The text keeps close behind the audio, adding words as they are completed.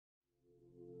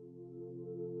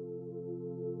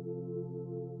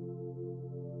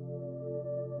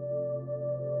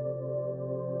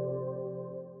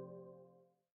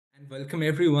Welcome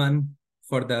everyone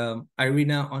for the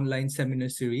IRENA online seminar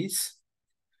series.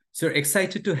 So we're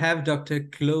excited to have Dr.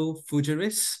 Chloé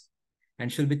Fougères,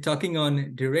 and she'll be talking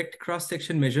on direct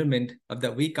cross-section measurement of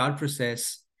the weak hour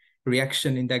process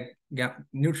reaction in the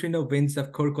neutrino winds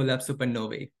of core collapse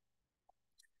supernovae.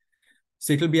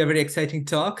 So it'll be a very exciting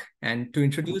talk, and to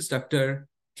introduce Dr.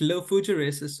 Chloé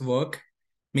Fougères' work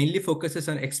mainly focuses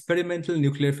on experimental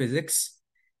nuclear physics,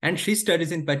 and she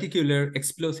studies in particular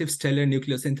explosive stellar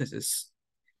nucleosynthesis.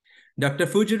 Dr.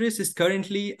 Fougères is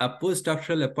currently a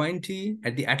postdoctoral appointee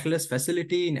at the Atlas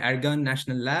facility in Argonne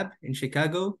National Lab in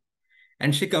Chicago,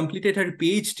 and she completed her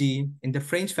PhD in the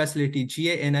French facility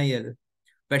JINA-CEE,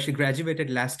 where she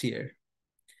graduated last year.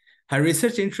 Her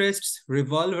research interests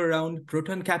revolve around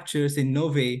proton captures in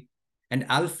novae and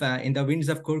alpha in the winds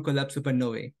of core collapse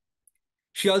supernovae.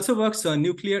 She also works on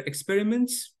nuclear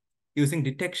experiments using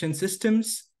detection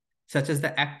systems such as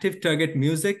the active target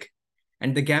MUSIC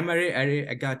and the gamma ray array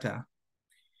AGATA.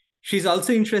 She's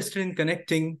also interested in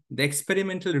connecting the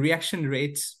experimental reaction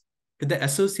rates to the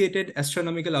associated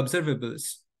astronomical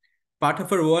observables. Part of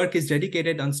her work is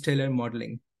dedicated on stellar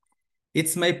modeling.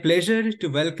 It's my pleasure to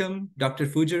welcome Dr.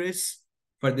 Fougères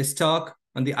for this talk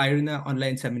on the IRENA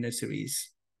online seminar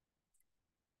series.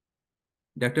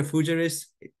 Dr. Fougères,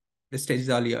 the stage is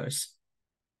all yours.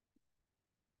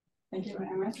 Thank you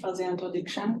very much for the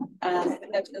introduction.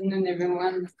 Good afternoon,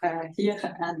 everyone here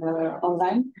and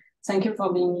online. Thank you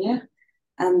for being here.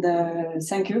 And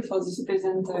thank you for this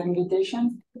pleasant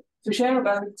invitation to share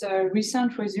about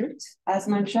recent results, as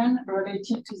mentioned,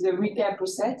 related to the weak hour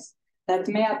process that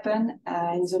may happen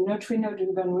in the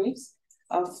neutrino-driven waves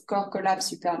of core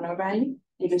collapse supernovae,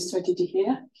 illustrated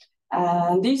here.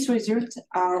 These results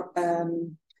are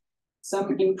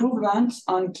some improvements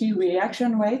on key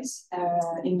reaction rates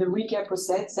in the weak hour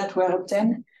process that were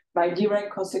obtained by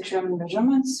direct cross-section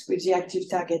measurements with the active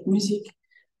target MUSIC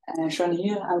shown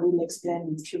here. I will explain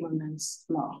in a few moments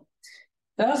more.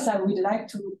 First, I would like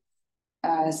to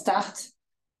start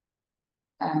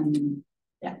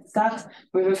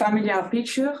with a familiar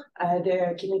picture,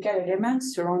 the chemical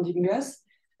elements surrounding us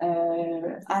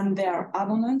and their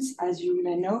abundance, as you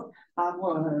may know, are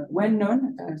well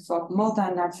known for more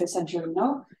than half a century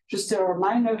now. Just a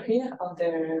reminder here of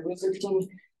the resulting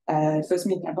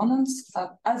cosmic abundance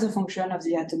as a function of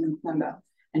the atomic number.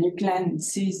 And you can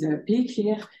see the peak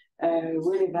here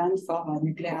relevant for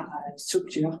nuclear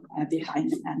structure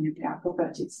behind nuclear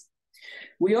properties.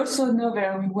 We also know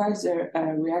very well the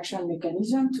reaction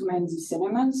mechanism to make these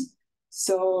elements.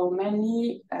 So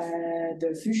mainly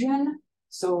the fusion,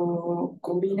 so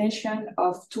combination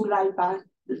of two lipid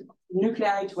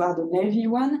nuclei toward the heavy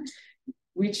one,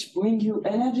 which bring you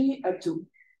energy up to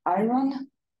iron.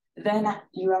 Then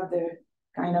you have the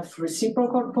kind of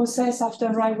reciprocal process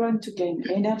after iron to gain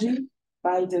energy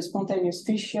by the spontaneous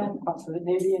fission of the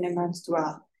heavy elements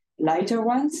toward lighter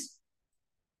ones.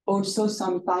 Also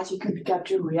some particle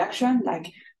capture reaction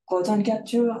like proton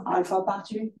capture, alpha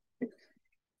particle,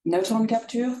 neutron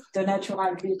capture, the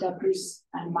natural beta plus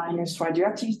and minus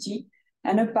radioactivity,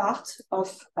 and a part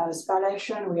of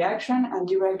spallation reaction and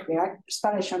direct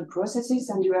spallation processes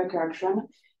and direct reaction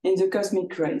in the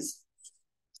cosmic rays.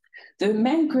 The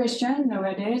main question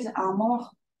nowadays are more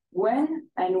when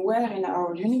and where in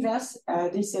our universe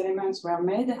these elements were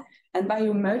made and by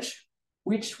how much,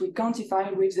 which we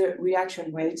quantify with the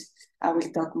reaction rate. I will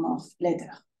talk more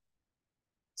later.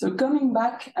 So coming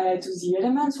back to the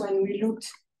elements, when we looked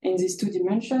in this two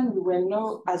dimension, we will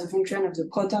know as a function of the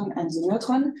proton and the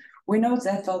neutron. We know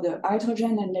that for the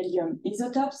hydrogen and helium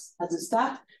isotopes at the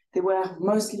start, they were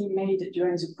mostly made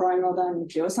during the primordial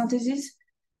nucleosynthesis,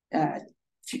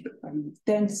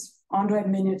 tens, 100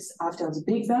 minutes after the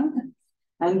Big Bang.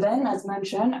 And then, as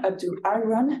mentioned, up to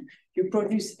iron, you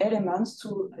produce elements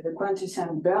through the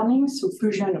quintessence burning, through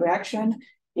fusion reaction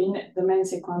in the main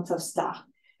sequence of star.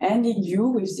 Ending you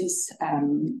with this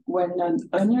well-known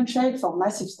onion shape for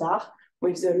massive star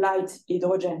with the light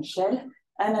hydrogen shell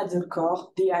and at the core,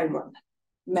 the iron,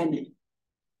 mainly.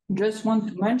 Just want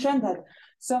to mention that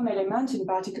some elements, in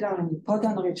particular in the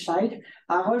proton-rich side,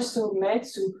 are also made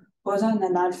to proton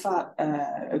and alpha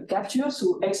capture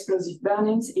through explosive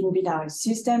burnings in binary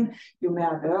system. You may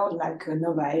have heard like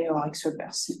novae or X-ray.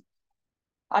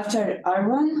 After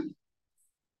iron,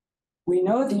 we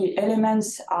know the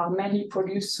elements are mainly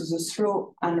produced through the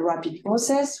slow and rapid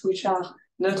process, which are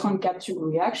neutron capture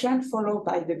reaction followed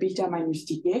by the beta minus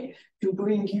decay to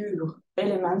bring your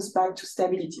elements back to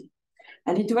stability.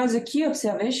 And it was a key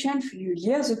observation a few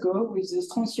years ago with the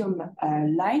strontium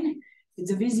line.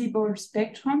 It's a visible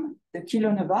spectrum, the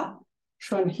kilonova,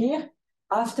 shown here,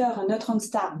 after a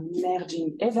neutron-star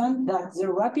merging event, that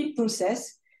the rapid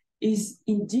process is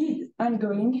indeed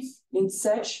ongoing in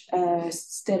such a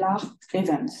stellar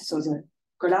event, so the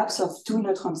collapse of two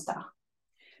neutron stars.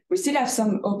 We still have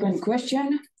some open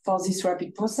question for this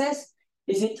rapid process.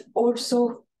 Is it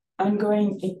also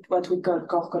ongoing in what we call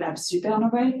core collapse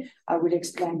supernovae? I will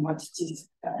explain what it is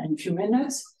in a few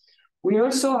minutes. We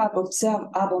also have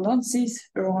observed abundances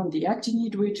around the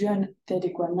actinide region,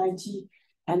 Z=90,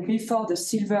 and before the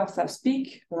silver first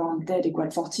peak, around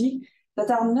Z=40, that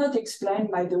are not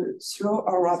explained by the slow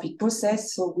or rapid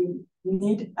process, so we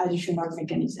need additional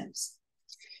mechanisms.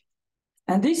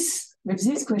 And with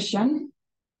this question,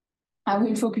 I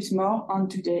will focus more on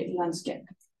today's landscape,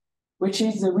 which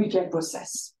is the weaker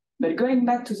process. But going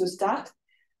back to the start,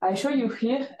 I show you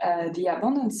here the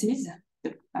abundances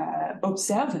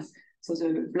observed, so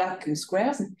the black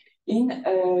squares, in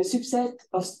a subset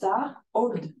of stars,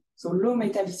 old, so low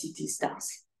metallicity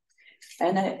stars.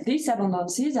 And these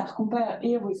abundances are compared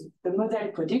here with the model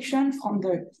prediction from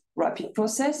the rapid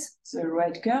process, the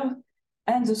red curve,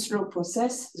 and the slow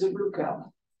process, the blue curve.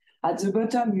 At the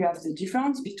bottom, you have the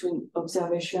difference between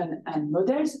observation and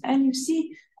models, and you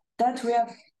see that we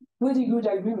have pretty good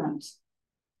agreement.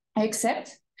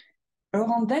 Except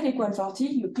around Z=40,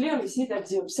 you clearly see that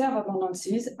the observed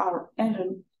abundances are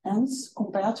enhanced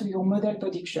compared to your model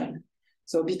prediction.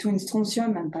 So between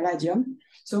strontium and palladium.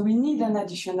 So we need an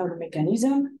additional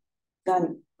mechanism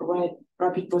than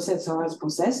rapid process or res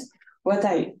process, what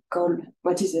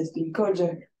has been called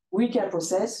a weaker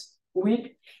process,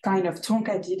 weak kind of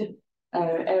truncated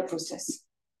air process.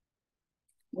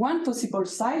 One possible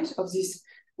site of this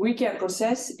weaker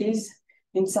process is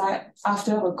inside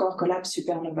after a core collapse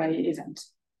supernovae event.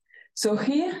 So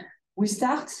here we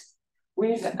start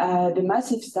with the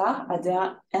massive star at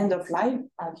their end of life.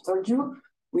 I've told you,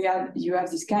 you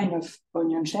have this kind of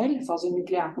onion shell for the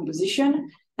nuclear composition,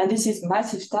 and this is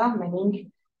massive star,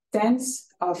 meaning tens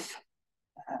of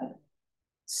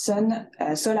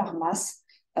solar mass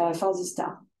for this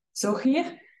star. So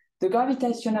here, the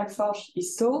gravitational force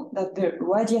is so that the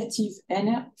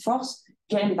radiative force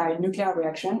gained by nuclear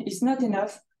reaction is not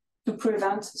enough to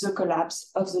prevent the collapse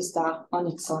of the star on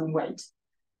its own weight.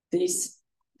 This is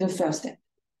the first step.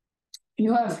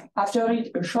 You have, after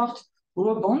it, a short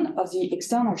rebound of the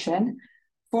external chain,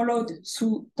 followed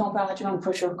through temperature and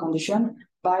pressure condition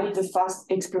by the fast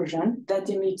explosion that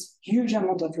emits huge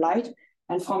amount of light.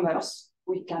 And from Earth,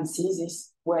 we can see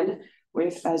this well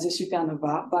with the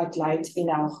supernova bright light in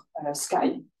our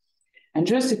sky. And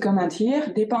just a comment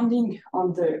here, depending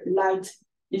on the light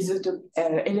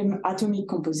atomic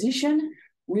composition,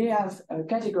 we have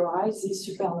categorized these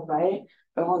supernovae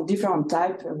around different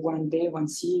types, 1B,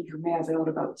 1C, you may have heard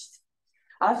about it.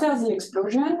 After the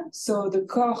explosion, so the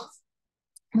core,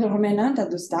 the remnant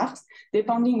at the start,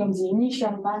 depending on the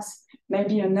initial mass,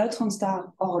 maybe a neutron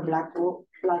star or a black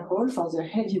hole for the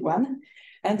heavy one,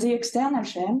 and the external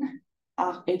chain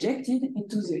are ejected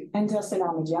into the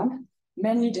interstellar medium,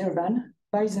 mainly driven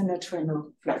by the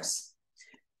neutrino flux.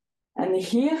 And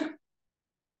here,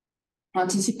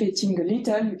 anticipating a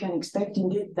little, you can expect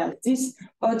indeed that this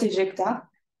hot ejecta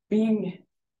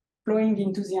flowing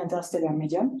into the interstellar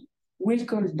medium will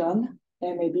cool down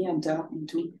and maybe enter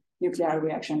into nuclear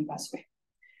reaction pathway.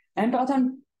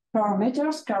 Important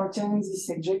parameters characterizing this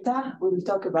ejecta we will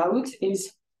talk about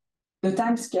is the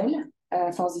time scale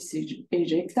for this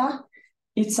ejecta,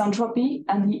 its entropy,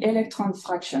 and the electron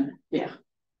fraction here.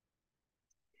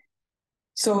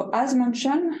 So as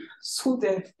mentioned, through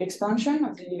the expansion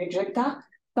of the ejecta,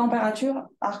 temperatures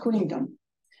are cooling down.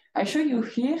 I show you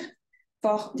here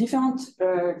for different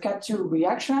capture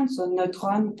reactions, so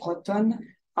neutron, proton,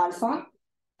 alpha,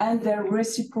 and their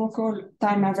reciprocal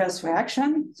time inverse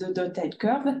reaction, the dotted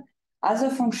curve, as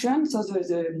a function, so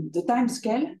the time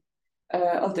scale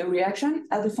of the reaction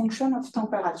as a function of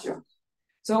temperature.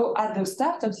 So at the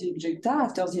start of the ejecta,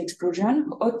 after the explosion,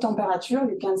 hot temperature,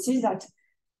 you can see that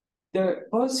the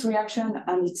both reaction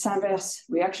and its inverse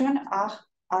reaction are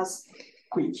as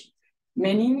quick,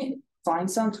 meaning, for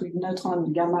instance, with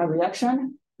neutron gamma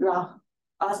reaction, you are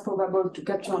as probable to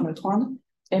capture a neutron,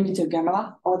 emit a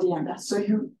gamma, or the inverse. So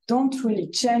you don't really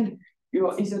change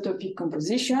your isotopic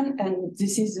composition, and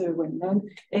this is a well-known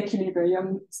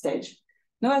equilibrium stage.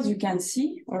 Now, as you can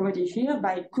see already here,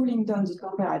 by cooling down the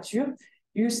temperature,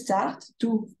 you start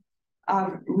to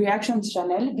have reaction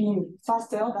channel being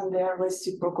faster than their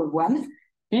reciprocal one.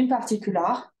 In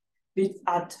particular,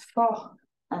 at 4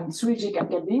 and 3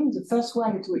 gigakelvin, the first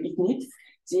one to ignite,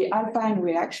 the alpine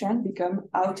reaction become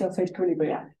out of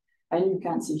equilibrium. And you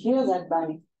can see here that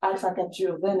by alpha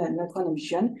capture, then a neutron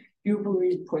emission, you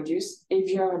will produce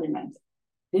heavier element.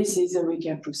 This is a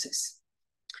weaker process.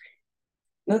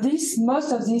 Notice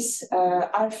most of this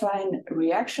alpha-N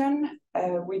reaction,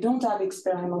 we don't have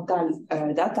experimental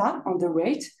data on the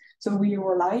rate, so we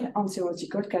relied on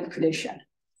theoretical calculation.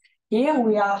 Here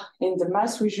we are in the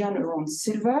mass region around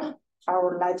silver,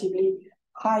 our relatively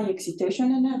high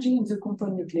excitation energy in the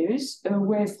compound nucleus,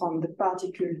 away from the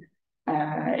particle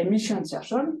emission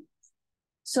threshold.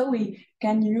 So we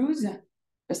can use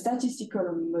a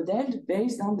statistical model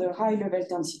based on the high level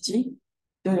density,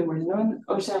 the well-known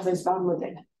Hauser-Feshbach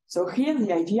model. So here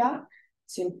the idea,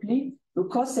 simply, the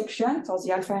cross-section for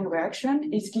the alpha-N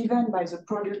reaction is given by the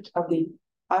product of the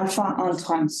alpha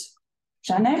entrance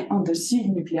channel on the seed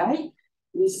nuclei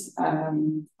with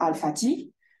alpha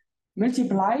T,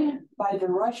 multiplied by the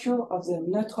ratio of the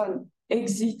neutron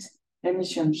exit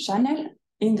emission channel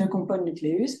in the compound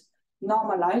nucleus,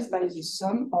 normalized by the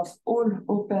sum of all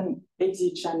open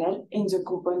exit channel in the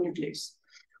compound nucleus,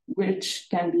 which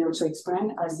can be also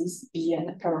explained as this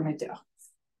BN parameter.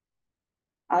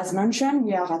 As mentioned,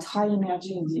 we are at high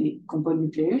energy in the compound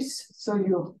nucleus, so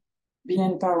your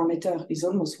BN parameter is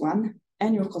almost 1,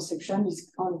 and your cross-section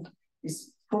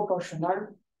is proportional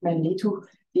mainly to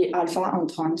the alpha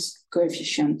entrance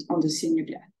coefficient on the seed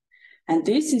nuclei. And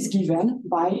this is given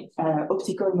by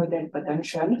optical model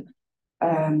potential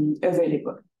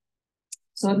available.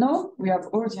 So now we have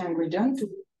all the ingredients to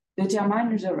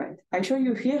determine the rate. I show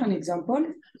you here an example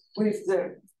with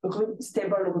the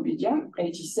stable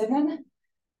rubidium-87,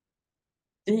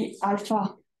 the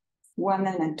alpha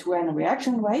 1N and 2N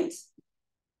reaction rates,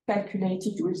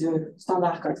 calculated with the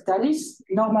standard Cox-Tallis,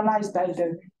 normalized by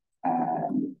the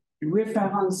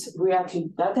reference reactive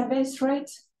database rate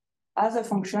as a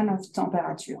function of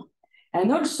temperature,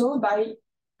 and also by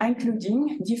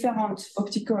including different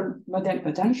optical model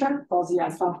potential for the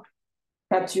alpha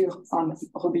capture on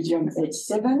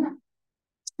rubidium-87,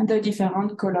 and the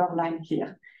different color line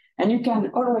here. And you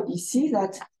can already see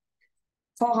that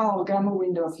for our gamma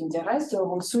window of interest,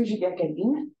 around 3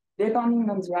 gigakelvin, depending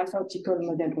on the alpha optical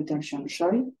model potential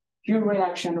shown, your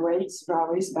reaction rates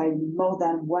varies by more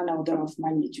than 1 order of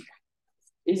magnitude.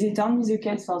 Is it only the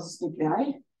case for this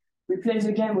nuclei? We play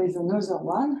the game with another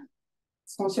one,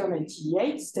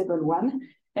 strontium-88, stable 1,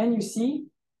 and you see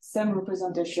same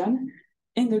representation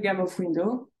in the gamma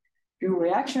window. Your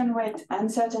reaction rate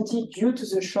uncertainty due to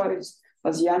the choice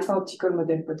of the alpha optical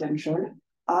model potential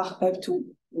are up to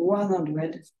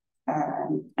 100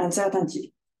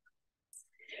 uncertainty.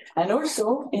 And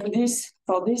also in this,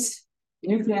 for this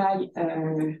nuclei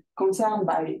concerned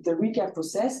by the recap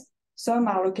process, some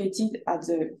are located at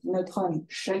the neutron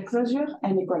shell closure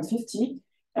n equals 50,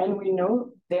 and we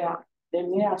know they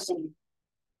may have some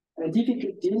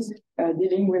difficulties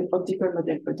dealing with optical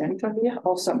model potential here,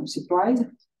 or some surprise,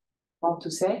 or to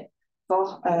say,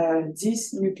 for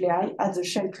this nuclei at the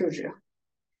shell closure.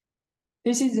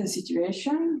 This is the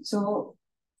situation. So,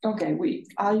 okay, we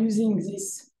are using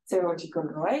this theoretical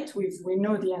rate. We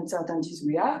know the uncertainties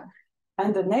we have.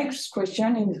 And the next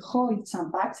question is how it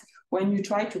impacts when you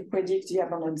try to predict the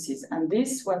abundances. And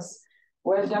this was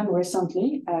well done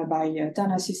recently by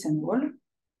Thanasis and Wall.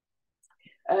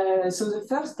 So the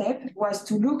first step was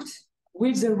to look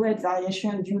with the rate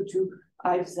variation due to,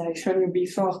 as I showed you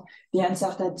before, the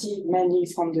uncertainty mainly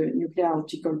from the nuclear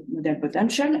optical model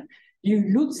potential. You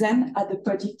look then at the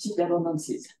predicted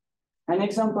abundances. An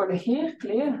example here,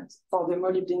 clear, for the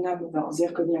molybdenum over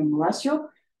zirconium ratio,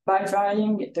 by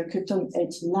varying the krypton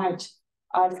 89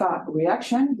 alpha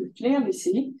reaction, you clearly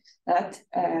see that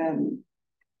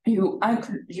you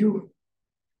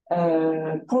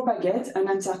propagate an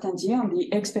uncertainty on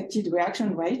the expected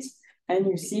reaction rate, and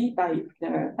you see by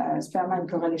the Spearman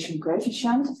correlation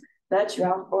coefficient that you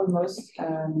are almost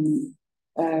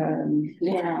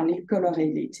linearly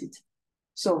correlated.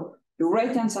 So the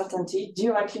rate uncertainty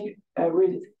directly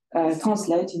will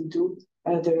translate into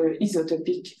the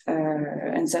isotopic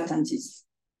uncertainties.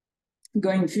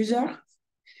 Going further,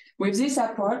 with this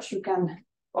approach, you can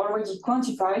already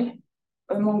quantify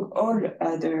among all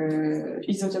the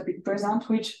isotopic present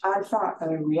which alpha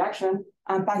reaction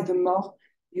impact the more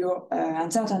your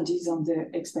uncertainties on the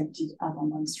expected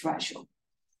abundance ratio.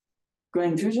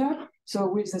 Going further, so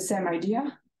with the same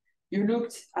idea, you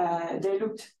looked, they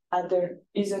looked at the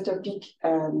isotopic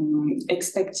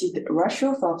expected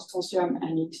ratio for strontium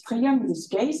and yttrium in this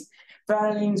case.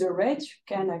 Varying the rate, you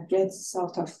can get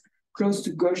sort of close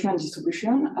to Gaussian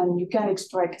distribution, and you can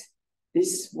extract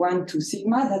this 1 to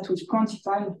sigma that would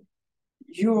quantify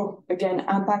your, again,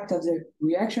 impact of the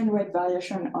reaction rate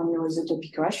variation on your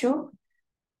isotopic ratio.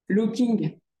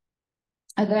 Looking,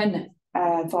 and then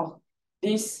for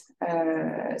this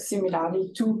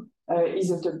similarly to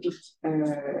isotopic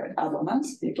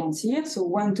abundance, you can see it. So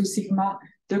 1 to sigma,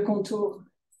 the contour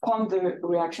from the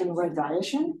reaction rate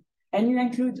variation. And you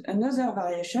include another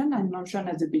variation I mentioned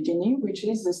at the beginning, which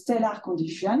is the stellar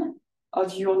condition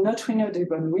of your neutrino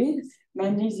double width,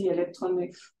 mainly the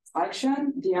electronic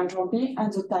fraction, the entropy,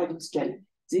 and the tidal scale,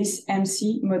 these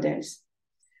MC models.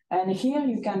 And here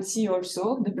you can see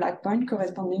also the black point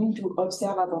corresponding to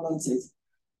observed abundances.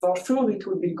 For sure, it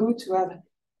would be good to have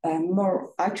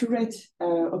more accurate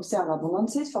observed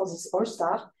abundances for this whole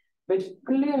star, but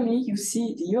clearly you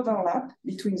see the overlap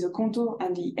between the contour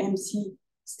and the MC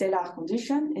stellar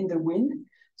condition in the wind.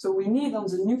 So we need on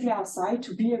the nuclear side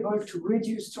to be able to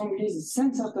reduce strongly these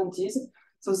uncertainties.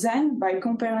 So then by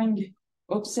comparing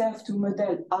observed to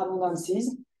model abundances,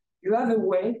 you have a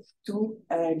way to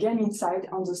gain insight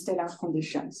on the stellar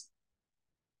conditions.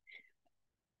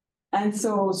 And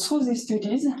so through these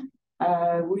studies,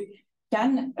 we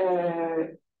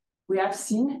have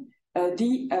seen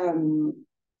the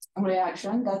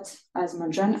reaction that, as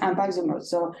mentioned, impacts the most.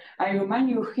 So I remind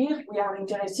you here, we are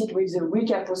interested with the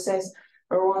Wicca process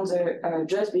around the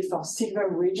just before silver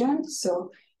region.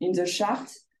 So in the chart,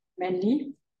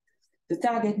 mainly, the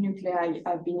target nuclei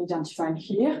have been identified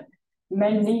here,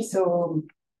 mainly so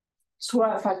through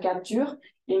alpha capture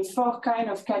in 4 kinds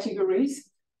of categories.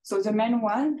 So the main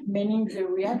one, meaning the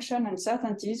reaction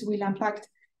uncertainties, will impact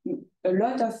a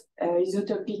lot of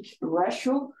isotopic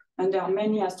ratio under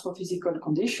many astrophysical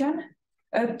conditions,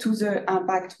 up to the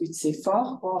impact with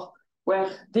C4, or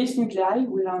where this nuclei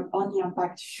will only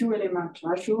impact few element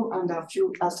ratio under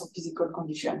few astrophysical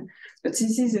conditions. But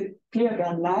this is a clear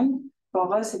guideline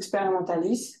for us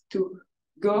experimentalists to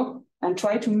go and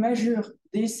try to measure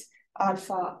this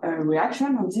alpha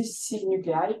reaction on this seed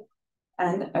nuclei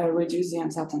and reduce the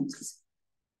uncertainties.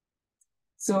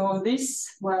 So this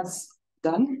was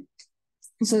done.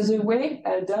 So the way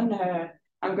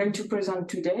I'm going to present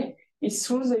today is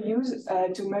through the use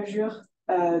to measure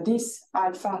this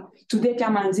alpha, to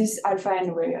determine this alpha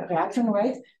and reaction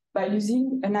rate by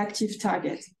using an active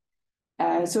target.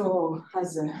 So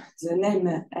as the name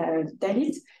tells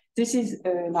it, this is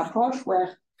an approach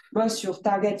where both your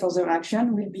target for the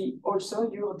reaction will be also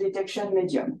your detection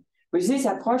medium. With this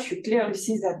approach, you clearly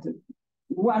see that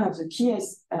one of the key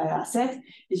assets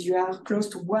is you are close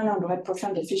to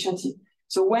 100% efficiency.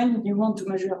 So when you want to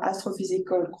measure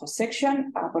astrophysical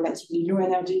cross-section at relatively low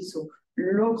energy, so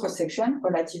low cross-section,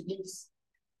 relatively,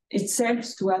 it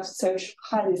helps to have such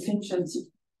high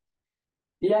efficiency.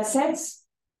 The assets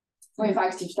with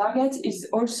active target is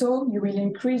also you will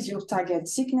increase your target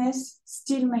thickness,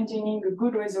 still maintaining a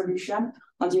good resolution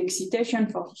on the excitation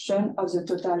function of the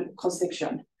total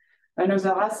cross-section.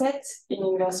 Another asset in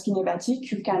inverse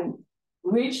kinematic, you can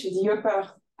reach the upper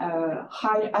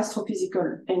high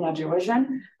astrophysical energy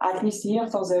region, at least here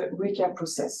for the Wicca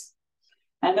process.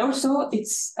 And also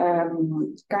it's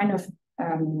kind of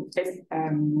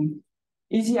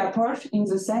easy approach in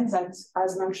the sense that,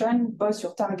 as mentioned, both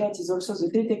your target is also the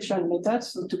detection method.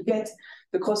 So to get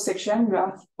the cross-section, you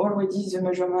have already the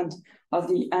measurement of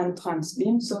the entrance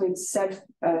beam. So it's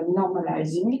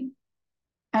self-normalizing.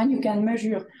 And you can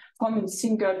measure from a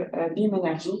single beam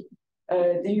energy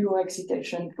the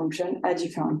excitation function at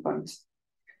different points.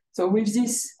 So with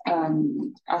this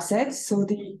asset, so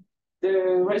the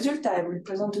result I will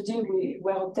present today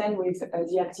were obtained with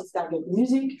the active target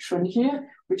music shown here,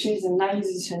 which is an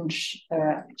ionization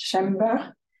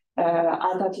chamber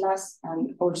at Atlas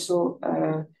and also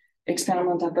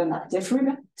experiment happened at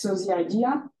TEFRIB. So the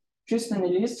idea, just an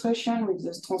illustration with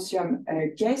the strontium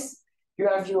case, you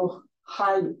have your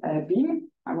high beam.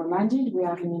 I'm reminded we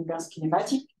are in inverse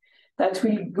kinematic that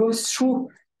will go through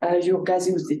your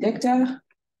gaseous detector.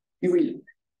 You will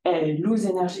lose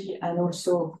energy and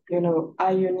also,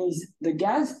 ionize the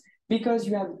gas because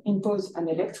you have imposed an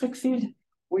electric field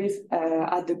with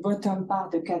at the bottom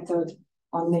part the cathode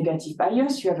on negative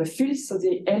bias. You have a field, so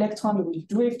the electron will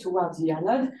drift towards the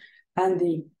anode, and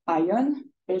the ion,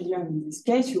 helium in this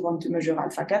case, you want to measure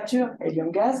alpha capture,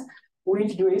 helium gas, will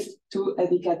drift to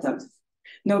the cathode.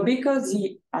 Now, because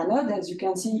the anode, as you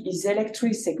can see, is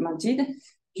electrically segmented,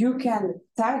 you can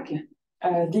tag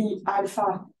the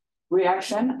alpha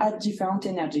reaction at different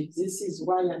energy. This is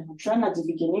why I mentioned at the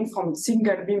beginning, from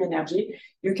single beam energy,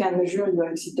 you can measure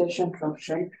your excitation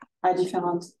function at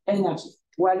different energy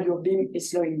while your beam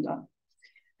is slowing down.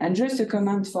 And just a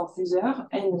comment for Hauser,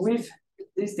 and with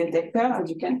this detector, as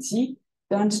you can see,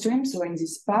 downstream, so in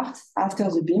this part, after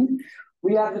the beam,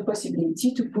 we have the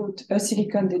possibility to put a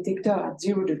silicon detector at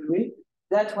 0 degrees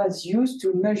that was used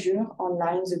to measure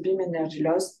online the beam energy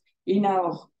loss in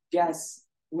our gas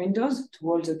windows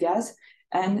towards the gas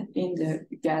and in the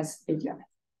gas helium.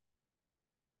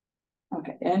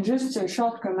 Okay, and just a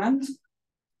short comment,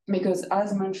 because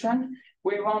as mentioned,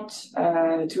 we want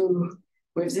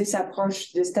with this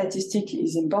approach, the statistic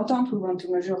is important. We want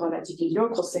to measure relatively low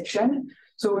cross-section.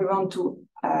 So we want to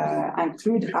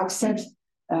accept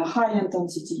high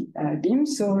intensity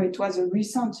beams. So it was a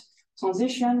recent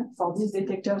transition for this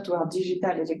detector to our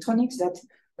digital electronics that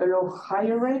allow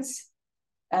higher rates.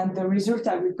 And the result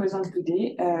I will present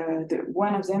today,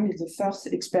 one of them is the first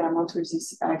experiment with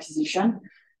this acquisition.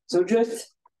 So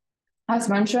just as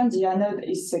mentioned, the anode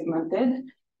is segmented.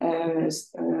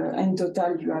 In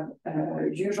total, you have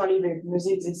usually we use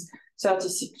these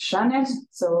 36 channels,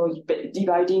 so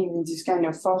dividing in this kind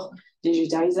of 4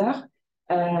 digitizer.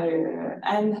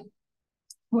 And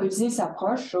with this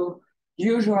approach, so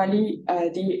usually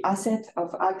the asset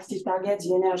of active target,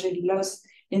 the energy loss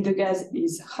in the gas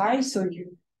is high, so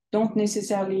you don't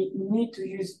necessarily need to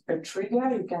use a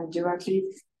trigger. You can directly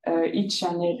each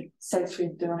channel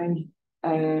self-filtering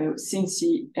since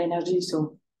the energy,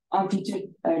 so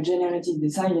amplitude generated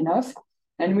is high enough.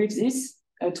 And with this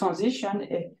transition,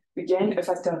 we gain a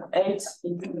factor of 8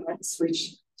 improvements,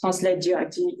 which translate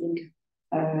directly in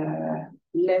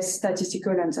less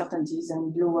statistical uncertainties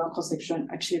and lower cross-section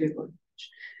achievable.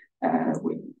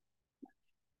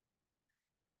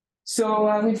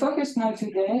 So we focus now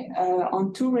today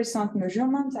on 2 recent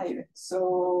measurements.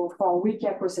 So for weak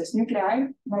air process nuclei,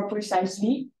 more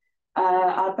precisely,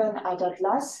 happened at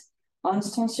Atlas on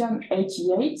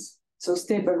strontium-88, so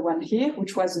stable one here,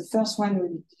 which was the first one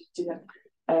with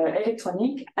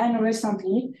electronic, and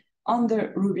recently on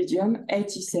the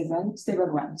rubidium-87,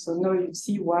 stable one. So now you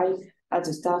see why at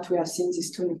the start we have seen these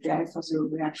 2 nuclei for the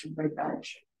reaction rate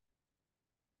direction.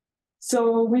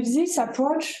 So with this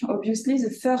approach, obviously the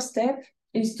first step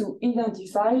is to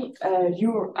identify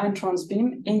your entrance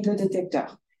beam in the detector.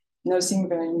 Nothing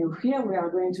very new here. We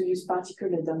are going to use particle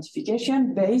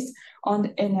identification based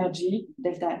on energy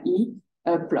delta E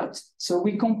plot. So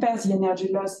we compare the energy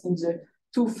loss in the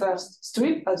 2 first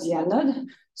strips of the anode.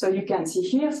 So you can see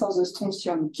here for the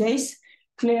strontium case,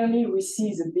 clearly we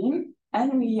see the beam,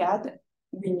 and we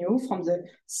knew from the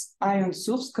ion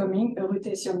source coming a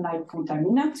ruthenium-like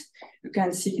contaminant. You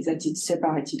can see that it's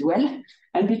separated well.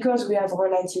 And because we have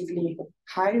relatively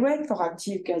high rate for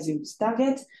active gaseous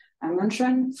target, I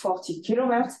mentioned 40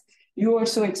 kilohertz, you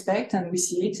also expect, and we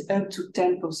see it, up to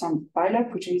 10%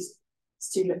 pileup, which is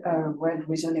still well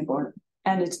reasonable.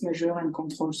 And it's measured and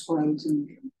controlled throughout the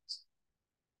measurements.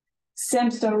 Same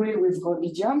story with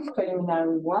rubidium,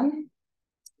 preliminary one.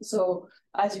 So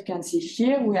as you can see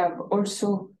here, we have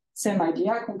also same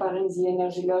idea, comparing the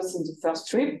energy loss in the first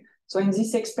strip. So in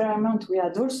this experiment, we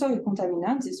had also a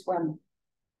contaminant, this one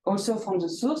also from the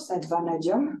source at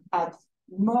vanadium, at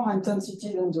more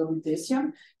intensity than the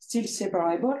ruthenium, still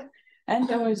separable. And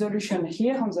the resolution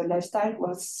here on the left side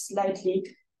was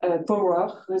slightly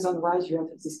poorer, reason why you have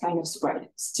this kind of spread.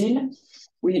 Still,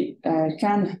 we're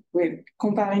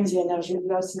comparing the energy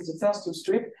loss in the first 2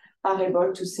 strips, are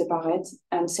able to separate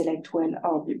and select well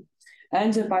our beam.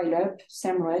 And the pileup,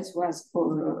 same rate, was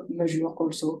measured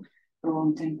also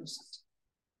around 10%.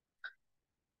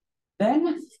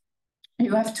 Then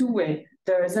you have 2 ways.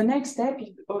 The next step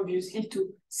is obviously to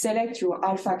select your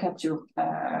alpha capture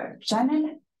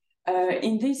channel.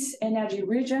 In this energy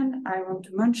region, I want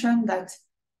to mention that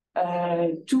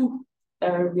 2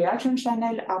 reaction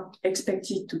channels are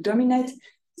expected to dominate,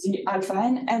 the alpha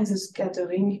N and the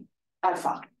scattering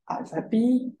alpha. Alpha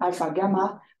P, alpha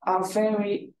gamma are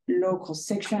very low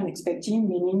cross-section expecting,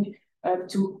 meaning up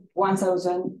to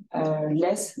 1,000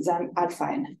 less than alpha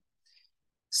N.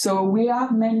 So we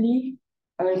are mainly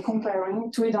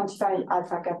comparing to identify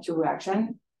alpha capture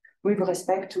reaction with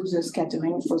respect to the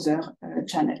scattering Hauser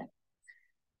channel.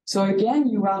 So again,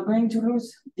 you are going to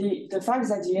lose the fact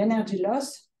that the energy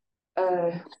loss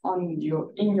in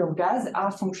your gas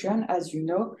are function, as you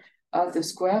know, of the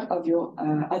square of your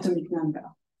atomic number.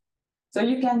 So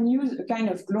you can use a kind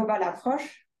of global approach,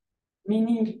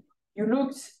 meaning you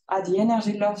looked at the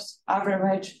energy loss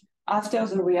average after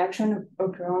the reaction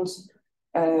occurrence,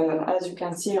 as you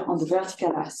can see on the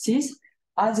vertical axis,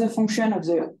 as a function of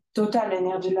the total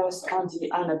energy loss on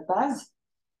the anode path,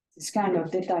 this kind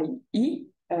of delta E,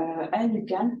 and you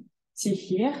can see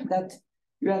here that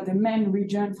you have the main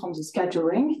region from the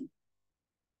scattering.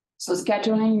 So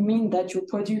scattering means that your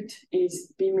product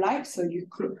is beam-like, so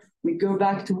we go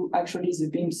back to actually the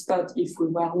beam spot if we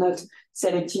were not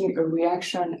selecting a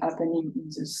reaction happening in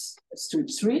the strip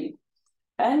 3.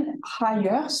 And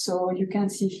higher, so you can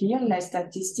see here, less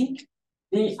statistic,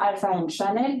 the alpha N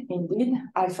channel, indeed,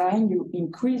 alpha N, you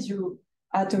increase your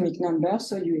atomic number,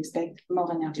 so you expect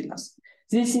more energy loss.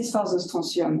 This is for the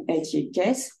strontium-88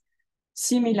 case.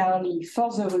 Similarly, for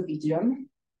the rubidium,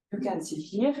 you can see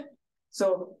here,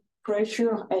 so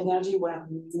pressure, energy were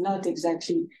not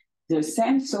exactly the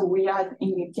same. So we had,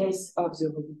 in the case of the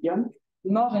rubidium,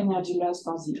 more energy loss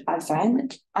for the alpha N.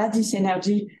 At this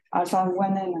energy, alpha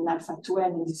 1N and alpha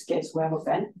 2N in this case were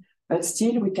open, but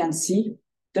still we can see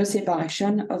the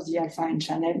separation of the alpha N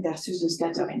channel versus the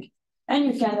scattering. And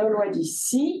you can already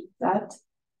see that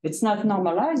it's not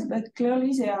normalized, but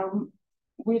clearly they are,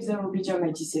 with the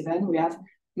rubidium-87, we have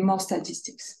more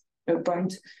statistics, a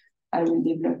point I will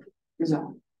develop later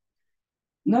on.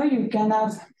 Now you can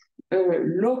have a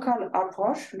local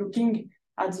approach looking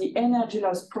at the energy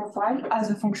loss profile as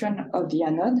a function of the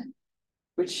anode,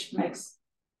 which makes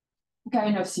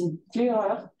kind of thing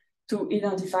clearer to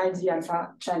identify the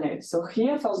alpha channel. So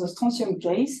here, for the strontium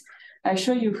case, I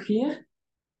show you here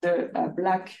the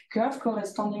black curve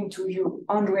corresponding to your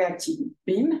unreacted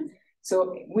beam.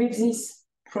 So with this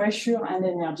pressure and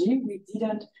energy, we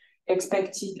didn't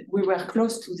expect it. We were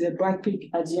close to the bright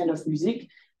peak at the end of music.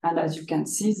 And as you can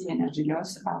see, the energy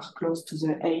loss are close to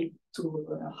the A to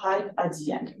high at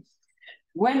the end.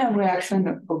 When a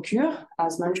reaction occurs,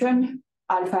 as mentioned,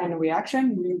 alpha N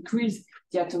reaction, you increase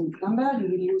the atomic number, you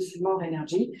will lose more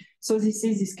energy. So this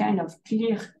is this kind of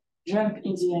clear jump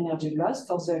in the energy loss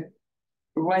for the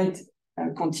red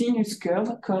continuous curve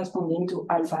corresponding to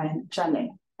alpha N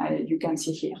channel. You can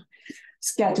see here.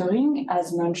 Scattering,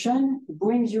 as mentioned,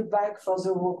 brings you back for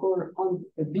the recall on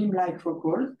a beam-like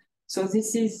recall. So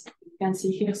this is, you can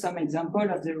see here some example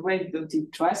of the red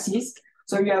dotted traces.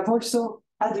 So you have also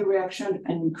had the reaction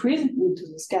an increase due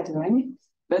to the scattering,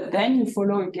 but then you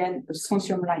follow again a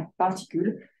strontium-like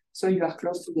particle, so you are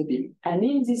close to the beam. And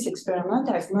in this experiment,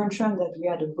 I've mentioned that we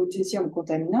had a potassium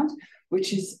contaminant,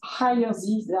 which is higher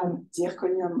than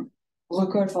zirconium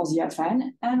recall for the alpha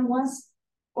N, and was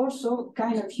also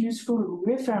kind of useful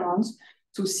reference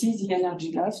to see the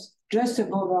energy loss just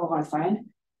above our alpha N,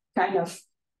 kind of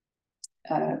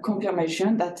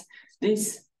confirmation that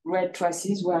these red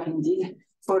traces were indeed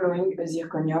following a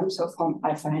zirconium, so from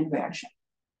alpha N reaction.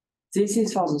 This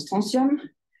is for the strontium.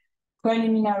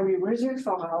 Preliminary result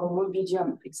for our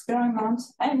rubidium experiment,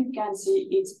 and you can see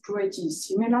it's pretty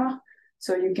similar.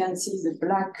 So you can see the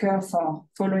black curve for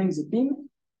following the beam.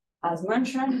 As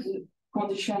mentioned, the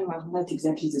conditions were not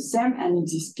exactly the same, and in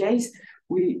this case,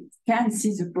 we can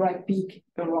see the bright peak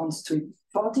around street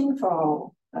 14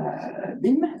 for our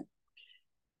beam.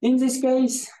 In this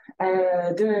case,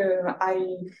 the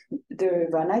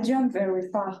vanadium very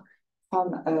far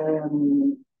from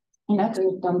in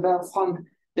atomic number from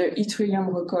the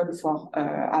yttrium recall for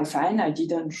alpha N. I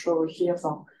didn't show here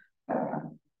for,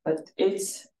 but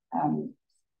it's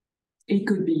it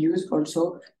could be used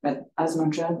also, but as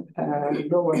mentioned,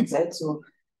 lower Z, so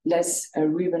less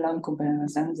relevant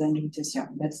comparison than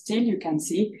lutetium. But still, you can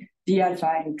see the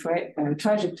alpha N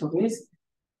trajectories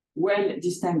well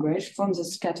distinguished from the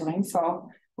scattering for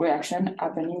reaction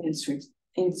happening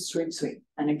in stream 3.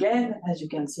 And again, as you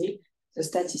can see, the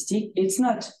statistic, it's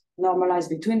not normalized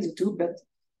between the two, but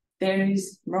there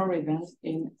is more event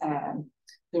in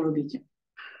the rubidium.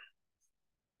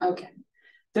 Okay,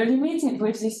 the limit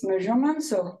with this measurement.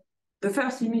 So the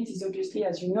first limit is obviously,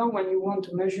 as you know, when you want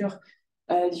to measure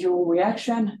your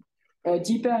reaction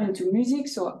deeper into music,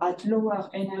 so at lower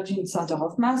energy in center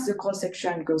of mass, the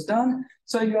cross-section goes down,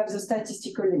 so you have the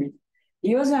statistical limit.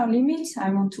 The other limit,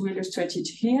 I want to illustrate it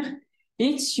here,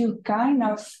 it's you kind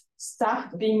of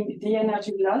start being the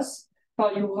energy loss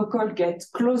for your recall get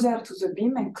closer to the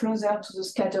beam and closer to the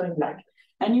scattering lag.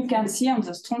 And you can see on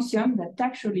the strontium that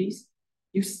actually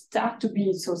you start to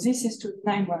be, so this is to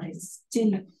 9 where it's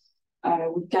still,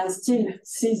 we can still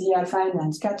see the alpha N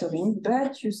and scattering,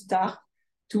 but you start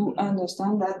to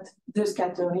understand that the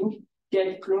scattering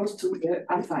get close to the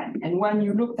alpha N. And when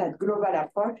you look at global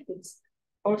approach, it's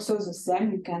also the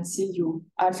same. You can see your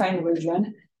alpha N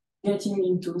region getting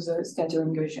into the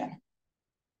scattering region.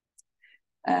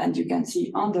 And you can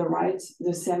see on the right,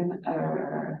 the same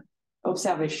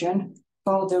observation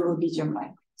for the rubidium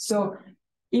line. So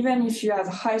even if you have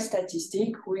high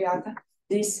statistic, we have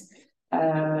this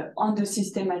on the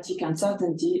systematic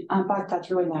uncertainty impact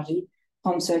at low energy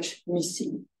from such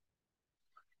missing.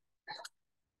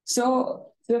 So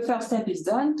the first step is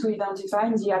done to identify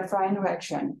the alpha N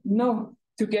reaction. Now,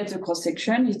 to get the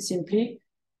cross-section, it's simply,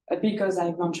 because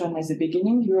I mentioned at the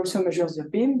beginning, you also measure the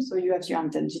beam, so you have your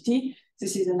intensity.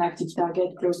 This is an active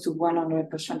target close to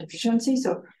 100% efficiency,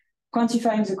 so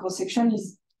quantifying the cross-section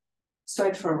is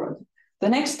straightforward. The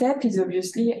next step is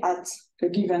obviously at a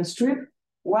given strip,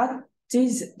 what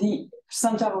is the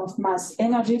center of mass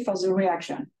energy for the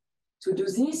reaction? To do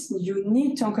this, you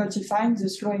need to quantify the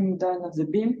slowing down of the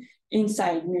beam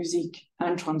inside music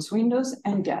entrance windows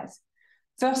and gas.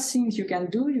 First thing you can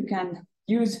do, you can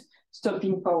use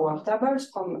stopping power tables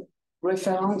from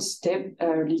references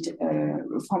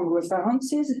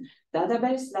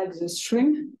database like the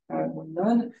stream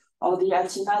known, or the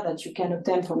𝛼 that you can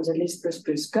obtain from the list++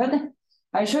 code.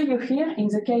 I show you here, in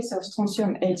the case of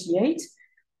strontium-88,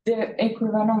 the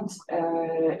equivalent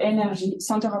energy,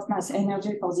 center of mass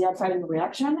energy for the alpha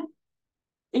reaction,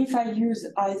 if I use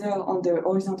either on the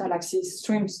horizontal axis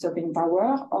stream stopping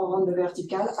power or on the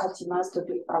vertical 𝛼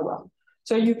stopping power.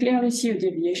 So you clearly see a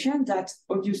deviation that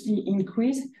obviously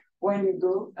increase when you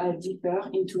go deeper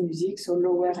into music, so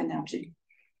lower energy.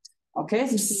 Okay,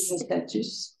 this is the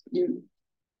status.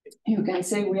 You can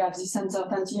say we have this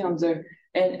uncertainty on the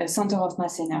center of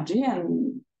mass energy,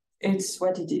 and it's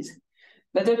what it is.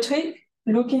 But the trick,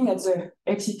 looking at the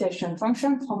excitation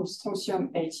function from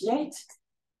strontium-88,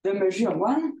 the measure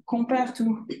one, compared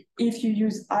to if you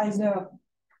use either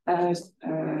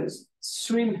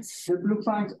stream, the blue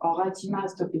point, or 𝛼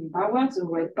stopping power, the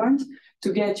red point,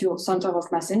 to get your center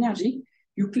of mass energy,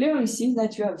 you clearly see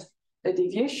that you have a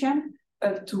deviation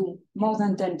up to more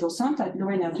than 10% at low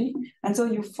energy. And so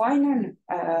your final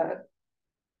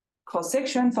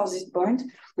cross-section for this point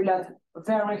will have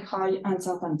very high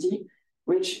uncertainty,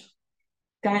 which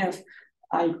kind of,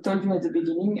 I told you at the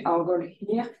beginning, our goal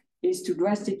here is to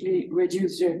drastically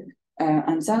reduce the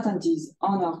uncertainties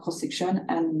on our cross-section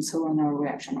and so on our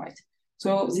reaction rate.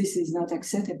 So this is not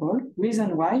acceptable.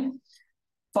 Reason why,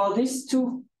 for these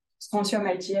two,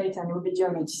 strontium-88 and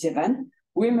rubidium-87,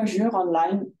 we measure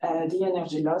online the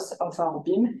energy loss of our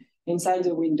beam inside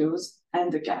the windows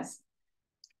and the gas.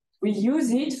 We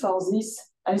use it for this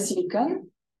silicon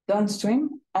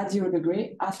downstream at 0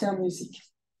 degree after music.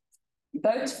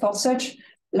 But for such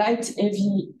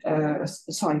heavy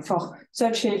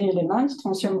elements,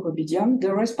 strontium, rubidium,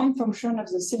 the response function of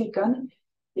the silicon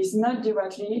is not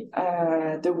directly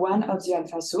the one of the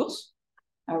alpha source.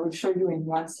 I will show you in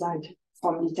one slide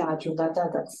from literature data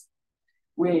that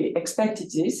we expected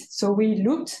this. So we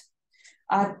looked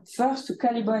at first to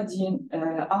calibrate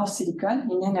our silicon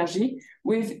in energy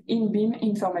with in-beam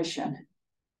information.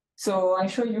 So I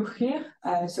show you here,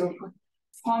 so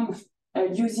from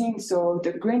using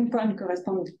the green point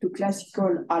corresponds to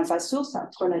classical alpha source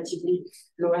at relatively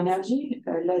low energy,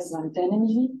 less than 10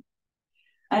 MeV.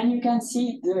 And you can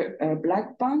see the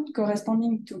black point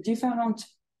corresponding to different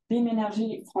beam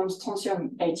energy from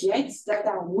strontium-88 that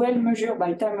are well measured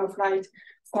by time of flight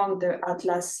from the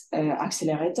Atlas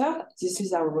accelerator. This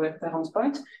is our reference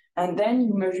point. And then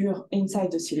you measure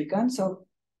inside the silicon, so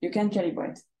you can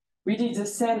calibrate. We did the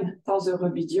same for the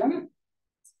rubidium,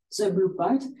 the blue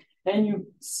point, and you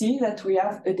see that we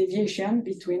have a deviation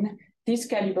between this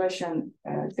calibration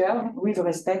curve with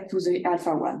respect to the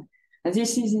alpha one. And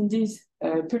this is indeed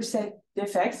pulsate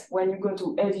defects when you go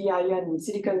to heavy ion in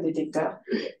silicon detector.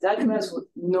 That was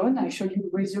known. I showed you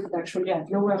results actually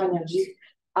at lower energy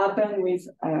happen with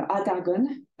at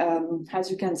argon.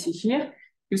 As you can see here,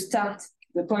 you start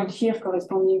the point here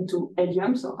corresponding to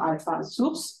helium, so alpha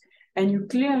source, and you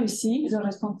clearly see the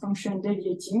response function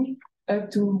deviating up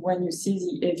to when you see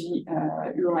the heavy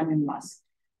uranium mass.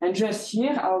 And just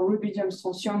here, our rubidium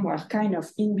strontium were kind of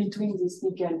in between this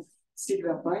nickel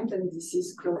silver point, and this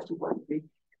is close to what we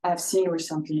have seen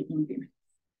recently in beam.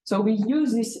 So we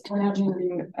use this energy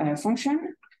in beam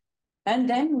function, and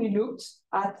then we looked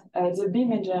at the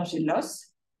beam energy loss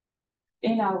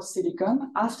in our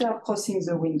silicon after crossing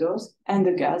the windows and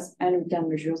the gas, and we can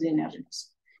measure the energy loss.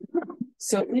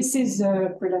 So this is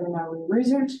the preliminary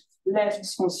result. Left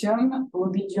strontium,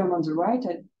 rubidium on the right,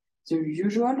 at the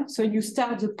usual. So you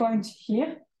start the point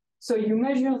here. So you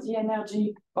measure the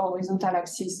energy horizontal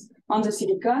axis on the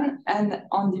silicon, and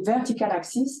on the vertical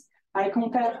axis, I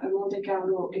compare a Monte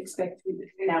Carlo expected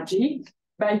energy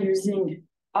by using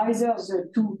either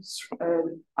the two,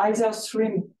 either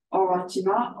stream or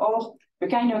𝛼, or a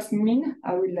kind of mean.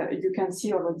 You can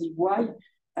see already why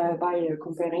by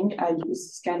comparing. I use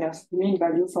this kind of mean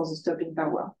value for the stopping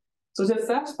power. So the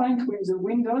first point with the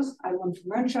windows, I want to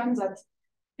mention that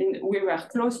we were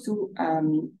close to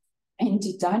in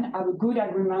titan, have a good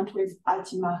agreement with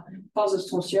𝛼 for the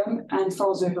strontium, and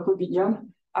for the rubidium,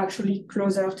 actually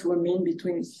closer to a mean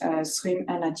between stream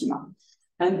and 𝛼.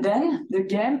 And then the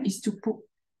game is to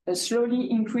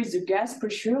slowly increase the gas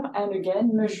pressure and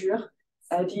again measure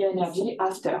the energy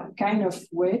after, kind of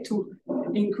way to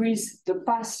increase the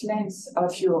path length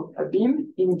of your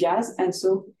beam in gas, and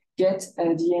so get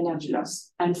the energy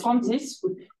loss. And from this,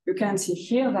 you can see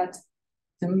here that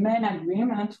the main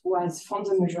agreement was from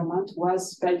the measurement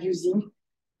was by using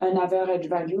an average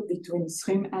value between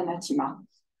stream and 𝛼.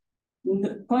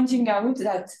 Pointing out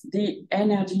that the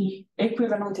energy,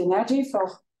 equivalent energy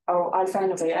for our alpha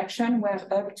reaction were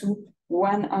up to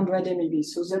 100 MeV.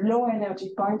 So the low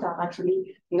energy points are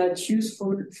actually not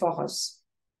useful for us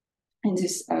in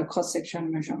this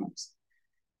cross-section measurements.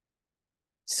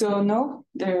 So now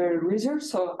the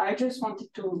results. So I just wanted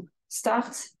to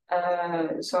start,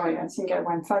 sorry, I think I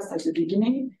went fast at the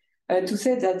beginning, to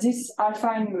say that this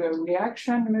alpha in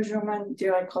reaction measurement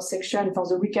direct cross-section for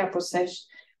the weaker process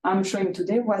I'm showing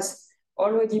today was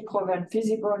already proven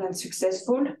feasible and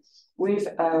successful with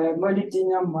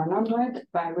molybdenum 100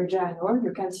 by Regia and al.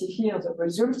 You can see here the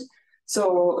results.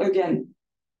 So again,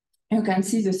 you can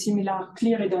see the similar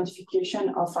clear identification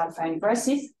of alpha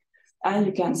inverses, and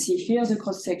you can see here the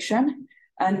cross-section.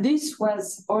 And this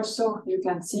was also, you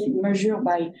can see, measured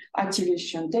by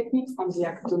activation technique from the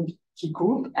atom key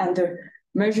group, and the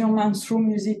measurements through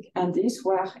music and this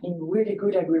were in really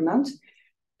good agreement.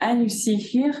 And you see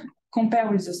here,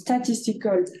 compared with the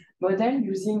statistical model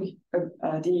using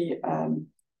the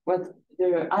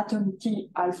atom key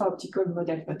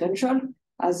𝛼-Optical-Model potential,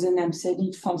 as the name said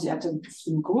it, from the atom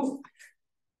key group,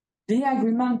 the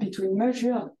agreement between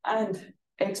measured and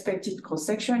expected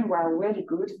cross-section were really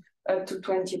good, up to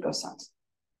 20%.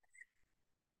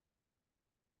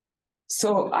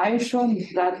 So I've shown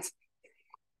that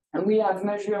we have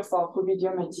measured for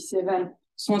rubidium-87,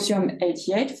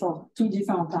 strontium-88 for two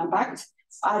different impacts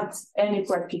at n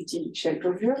equal 50 shell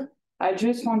closure. I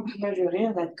just want to measure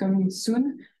here that coming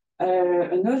soon,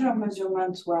 another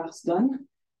measurement was done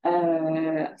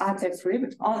at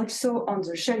F-rib, also on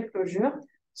the shell closure.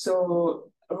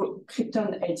 So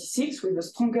krypton-86 with a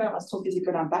stronger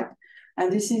astrophysical impact.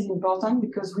 And this is important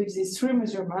because with these three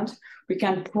measurements, we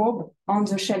can probe on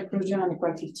the shell closure and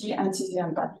equal 50 and see the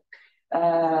impact.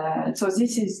 So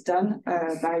this is done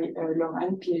by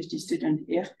Lauren, PhD student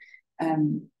here.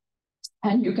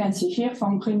 And you can see here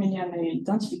from preliminary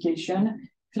identification,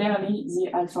 clearly the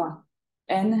alpha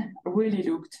N really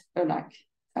looked alike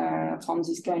from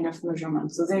this kind of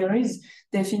measurement. So there is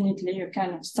definitely a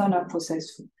kind of standard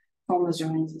process for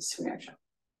measuring this reaction.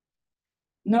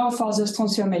 Now for the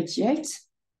strontium-88,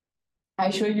 I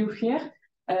show you here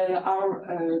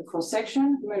our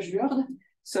cross-section measured.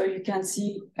 So you can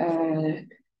see,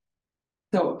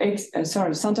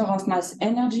 center of mass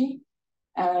energy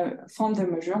from the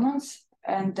measurements,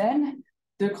 and then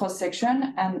the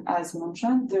cross-section, and as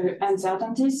mentioned, the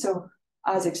uncertainties. So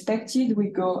as expected, we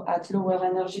go at lower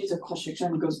energy, the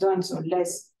cross-section goes down, so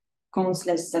less counts,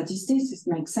 less statistics, this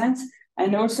makes sense.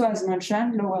 And also, as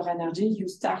mentioned, lower energy, you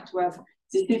start to have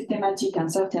the systematic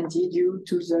uncertainty due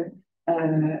to the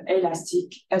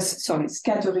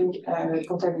scattering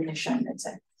contamination, let's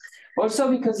say. Also,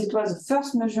 because it was the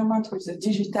first measurement with the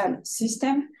digital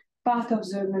system, part of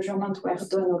the measurement were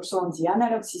done also on the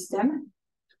analog system,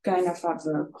 to kind of have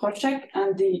a cross-check,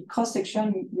 and the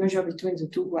cross-section measure between the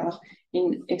two were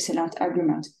in excellent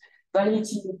agreement,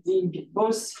 validating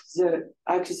both the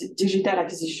digital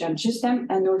acquisition system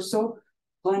and also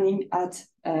running at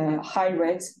high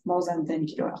rates, more than 10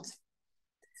 kilohertz.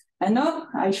 And now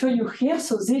I show you here,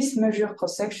 so this measure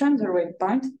cross-section, the red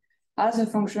point, as a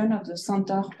function of the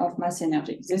center of mass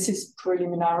energy. This is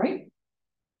preliminary.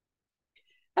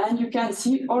 And you can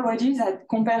see already that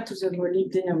compared to the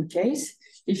molybdenum case,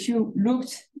 if you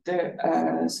looked the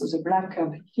black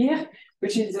curve here,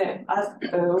 which is the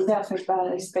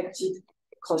Hauser-Feshbach expected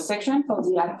cross-section for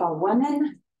the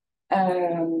alpha-1n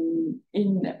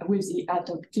with the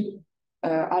atom key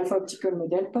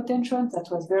𝛼-Optical-Model potential that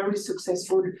was very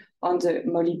successful on the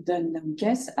molybdenum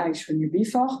case I showed you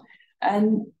before.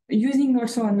 And using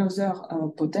also another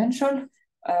potential,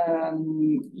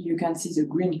 you can see the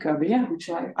green curve here, which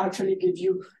I actually give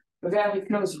you a very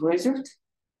close result.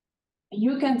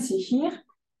 You can see here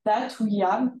that we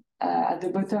have, at the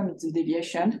bottom is the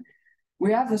deviation,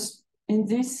 we have in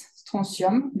this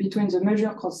strontium between the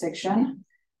measured cross-section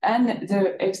and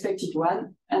the expected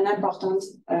one, an important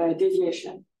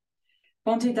deviation.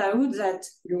 Pointed out that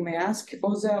you may ask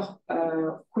other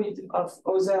quid of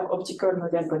other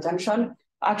Hauser-Optical-Model potential.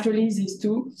 Actually, these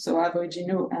two, so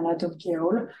Aboriginal and atom key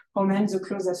all, remain the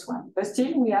closest one. But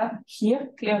still, we have here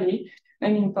clearly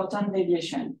an important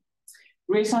deviation.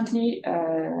 Recently,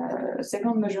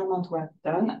 second measurement was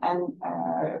done, and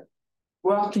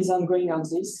work is ongoing on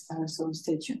this, so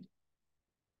stay tuned.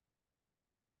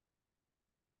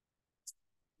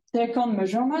 Second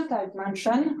measurement, I've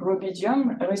mentioned,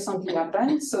 rubidium recently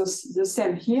happened. So the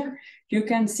same here, you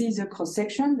can see the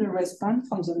cross-section, the response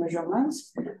from the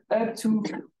measurements up to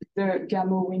the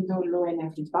gamma window low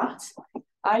energy part.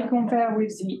 I compare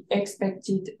with the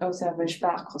expected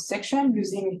Hauser-Feshbach cross-section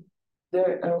using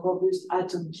the robust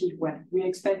atom key. Well, we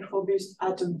expect robust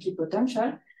atom key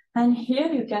potential. And here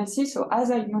you can see, so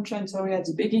as I mentioned, sorry, at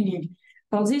the beginning,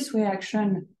 for this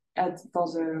reaction, for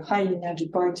the high energy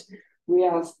point, we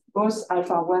have both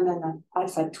alpha-1 and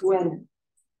alpha-2n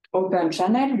open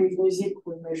channel. With music,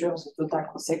 we measure the total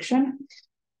cross-section.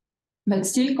 But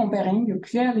still comparing, you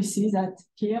clearly see that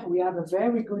here we have a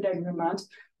very good agreement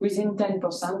within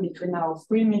 10% between our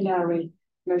 3 milliarity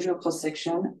measure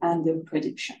cross-section and the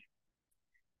prediction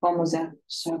for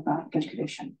Hauser-Feshbach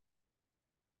calculation.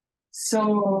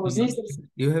 So this is...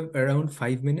 You have around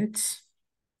 5 minutes.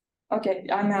 Okay,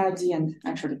 I'm at the end,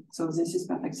 actually. So this is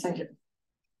perfect. Thank you.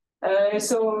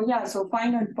 So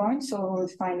final point. So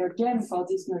final game for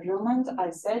this measurement, I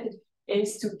said,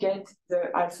 is to get the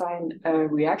alpha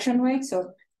reaction rate.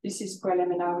 So this is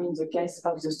preliminary in the case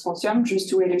of the strontium, just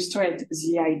to illustrate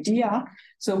the idea.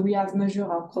 So we have measured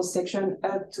our cross-section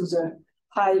up to the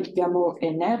high gamma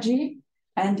energy.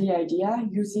 And the idea,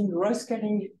 using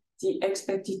row-scaling the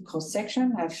expected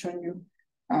cross-section, I've shown you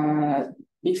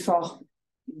before.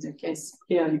 In the case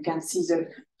here, you can see the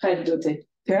red dotted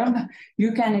curve.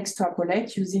 You can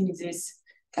extrapolate using this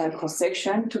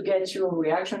cross-section to get your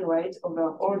reaction rate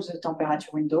over all the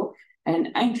temperature window, and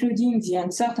including the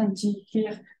uncertainty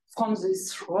here from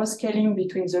this row-scaling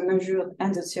between the measured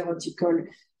and the theoretical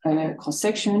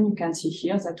cross-section. You can see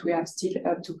here that we have still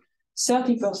up to 30%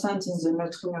 in the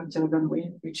neutrino-interval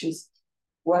wave, which is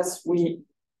what we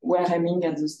were aiming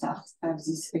at the start of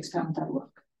this experimental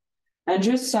work. And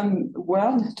just some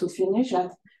word to finish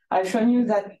that I've shown you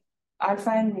that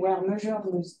alpha were measured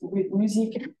with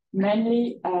music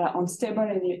mainly on stable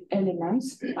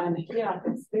elements. And here I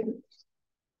can see,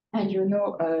 and you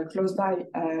know, close by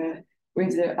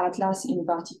with the atlas in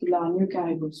particular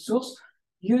nuclei source,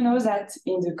 you know that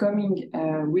in the coming,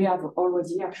 we have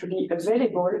already actually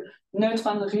available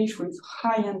neutron-rich with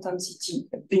high intensity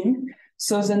beam.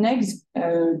 So the next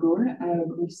goal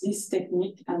with this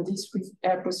technique and this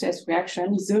air process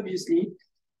reaction is obviously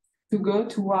to go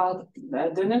toward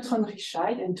the neutron-rich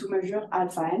side and to measure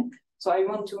alpha n. So I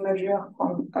want to measure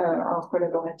from our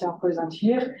collaborator present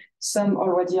here some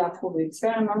already approved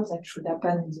experiments that should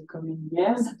happen in the coming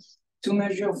years to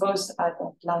measure both at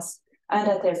atlas and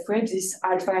at F-wave this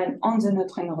alpha n on the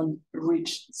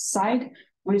neutron-rich side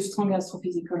with strong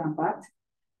astrophysical impact.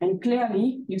 And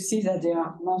clearly, you see that there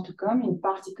are more to come, in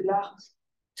particular,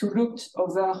 to look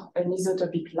over an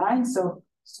isotopic line. So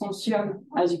strontium,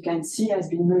 as you can see, has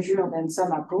been measured and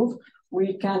some approved.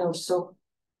 We can also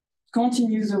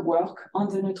continue the work on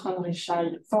the neutron-rich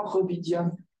side for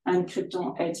rubidium and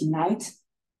krypton-89,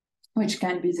 which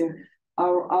can be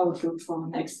our outlook for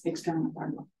next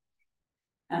experimental work.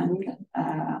 And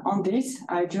on this,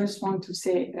 I just want to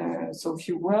say a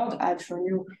few words. I've shown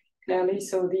you clearly.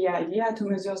 So the idea to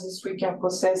measure this weaker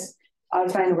process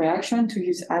alpha reaction to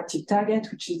use active target,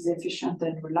 which is efficient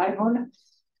and reliable.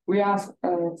 We have,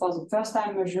 for the first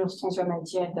time, measured strontium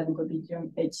 88 and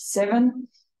rubidium 87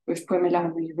 with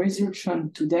preliminary results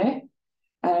shown today.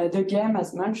 The game,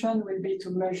 as mentioned, will be to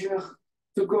measure,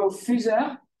 to go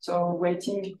further, so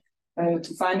waiting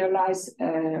to finalize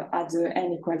at the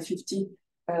n equal 50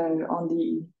 on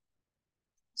the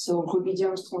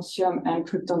rubidium, strontium, and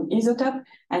krypton isotope,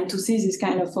 and to see this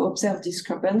kind of observed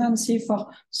discrepancy for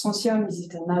strontium. Is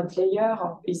it an outlier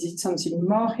or is it something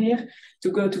more here?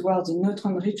 To go towards the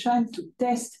neutron-rich line to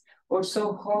test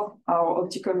also how our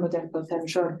optical model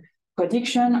potential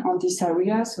prediction on this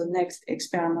area. So next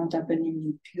experiment happening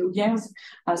in a few years,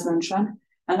 as mentioned.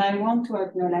 And I want to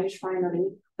acknowledge finally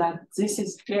that this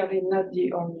is clearly not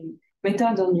the only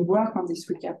method, only work on this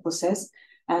weaker process.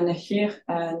 And here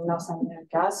in North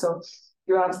America, so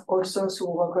you have also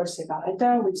Rockwell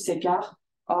separator with SECAR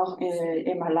or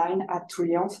EMA line at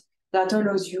Triumph that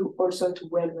allows you also to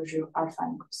well measure alpha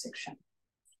and cross-section.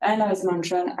 And as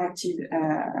mentioned, active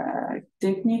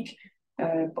technique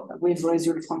with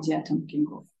results from the atomic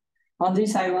involved. On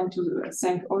this, I want to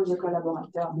thank all the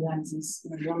collaborators behind these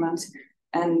measurements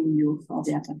and you for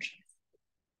the attention.